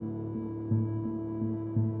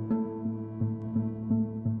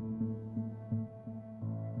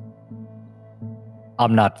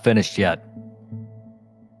I'm not finished yet.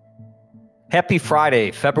 Happy Friday,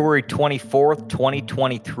 February 24th,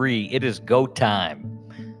 2023. It is go time.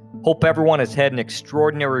 Hope everyone has had an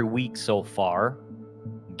extraordinary week so far.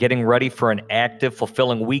 Getting ready for an active,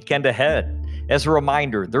 fulfilling weekend ahead. As a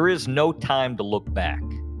reminder, there is no time to look back.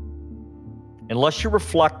 Unless you're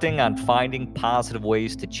reflecting on finding positive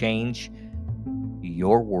ways to change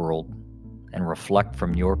your world and reflect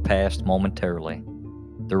from your past momentarily,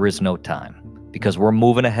 there is no time. Because we're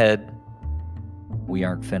moving ahead, we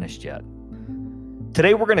aren't finished yet.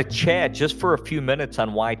 Today we're going to chat just for a few minutes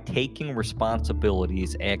on why taking responsibility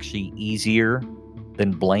is actually easier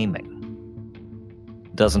than blaming.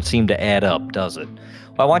 Doesn't seem to add up, does it?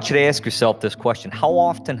 Well, I want you to ask yourself this question. How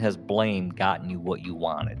often has blame gotten you what you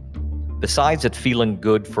wanted? Besides it feeling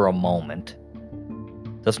good for a moment,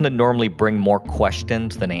 doesn't it normally bring more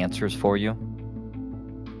questions than answers for you?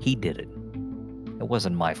 He did it. It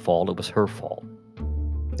wasn't my fault. It was her fault.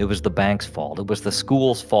 It was the bank's fault. It was the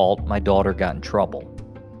school's fault. My daughter got in trouble.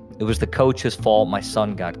 It was the coach's fault. My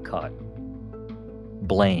son got cut.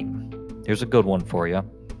 Blame. Here's a good one for you.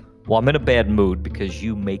 Well, I'm in a bad mood because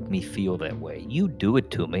you make me feel that way. You do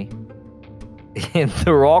it to me. And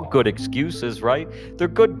they're all good excuses, right? They're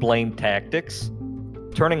good blame tactics.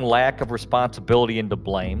 Turning lack of responsibility into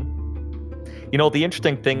blame. You know, the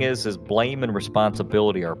interesting thing is blame and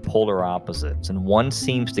responsibility are polar opposites, and one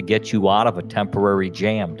seems to get you out of a temporary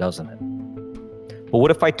jam, doesn't it? But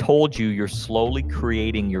what if I told you you're slowly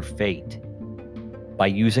creating your fate by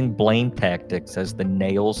using blame tactics as the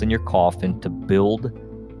nails in your coffin to build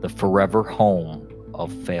the forever home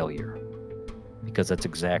of failure? Because that's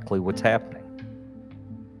exactly what's happening.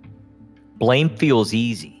 Blame feels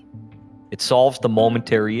easy. It solves the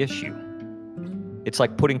momentary issue. It's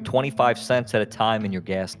like putting 25 cents at a time in your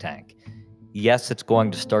gas tank. Yes, it's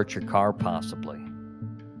going to start your car possibly.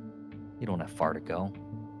 You don't have far to go.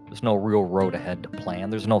 There's no real road ahead to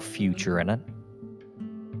plan. There's no future in it.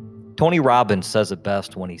 Tony Robbins says it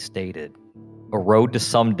best when he stated, "A road to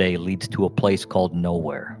someday leads to a place called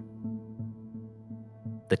nowhere."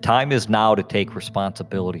 The time is now to take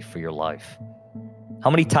responsibility for your life.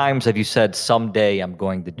 How many times have you said, someday I'm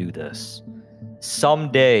going to do this?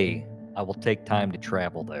 Someday I will take time to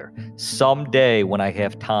travel there. Someday when I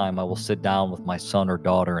have time, I will sit down with my son or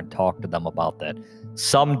daughter and talk to them about that.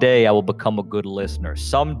 Someday I will become a good listener.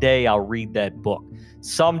 Someday I'll read that book.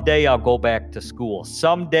 Someday I'll go back to school.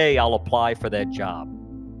 Someday I'll apply for that job.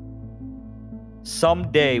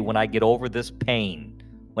 Someday when I get over this pain,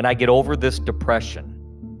 when I get over this depression,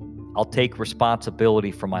 I'll take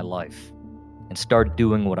responsibility for my life and start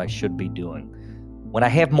doing what I should be doing. When I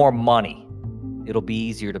have more money, it'll be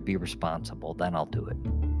easier to be responsible. Then I'll do it.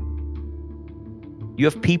 You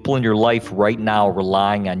have people in your life right now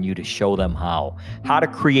relying on you to show them how to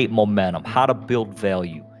create momentum, how to build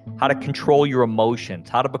value, how to control your emotions,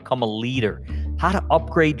 how to become a leader, how to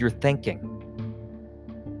upgrade your thinking.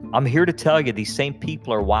 I'm here to tell you these same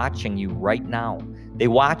people are watching you right now. They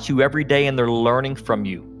watch you every day and they're learning from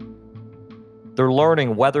you. They're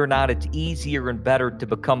learning whether or not it's easier and better to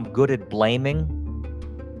become good at blaming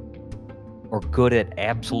or good at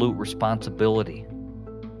absolute responsibility.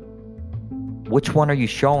 Which one are you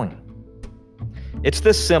showing? It's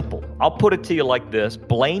this simple. I'll put it to you like this.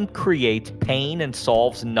 Blame creates pain and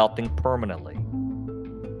solves nothing permanently.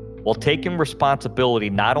 While taking responsibility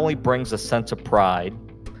not only brings a sense of pride,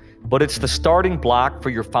 but it's the starting block for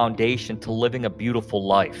your foundation to living a beautiful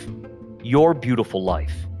life. Your beautiful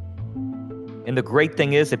life. And the great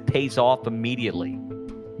thing is it pays off immediately.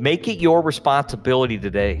 Make it your responsibility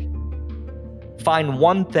today. Find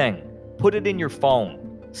one thing, put it in your phone,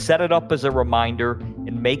 set it up as a reminder,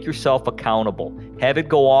 and make yourself accountable. Have it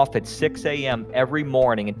go off at 6 a.m. every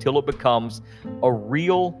morning until it becomes a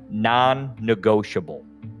real non-negotiable.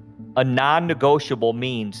 A non-negotiable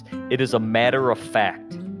means it is a matter of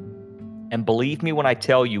fact. And believe me when I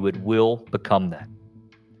tell you, it will become that.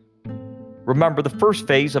 Remember, the first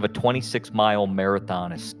phase of a 26-mile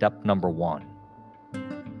marathon is step number 1.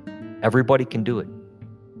 Everybody can do it.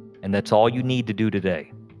 And that's all you need to do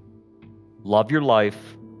today. Love your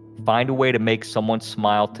life. Find a way to make someone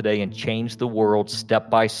smile today and change the world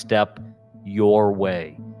step by step your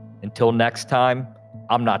way. Until next time,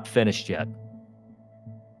 I'm not finished yet.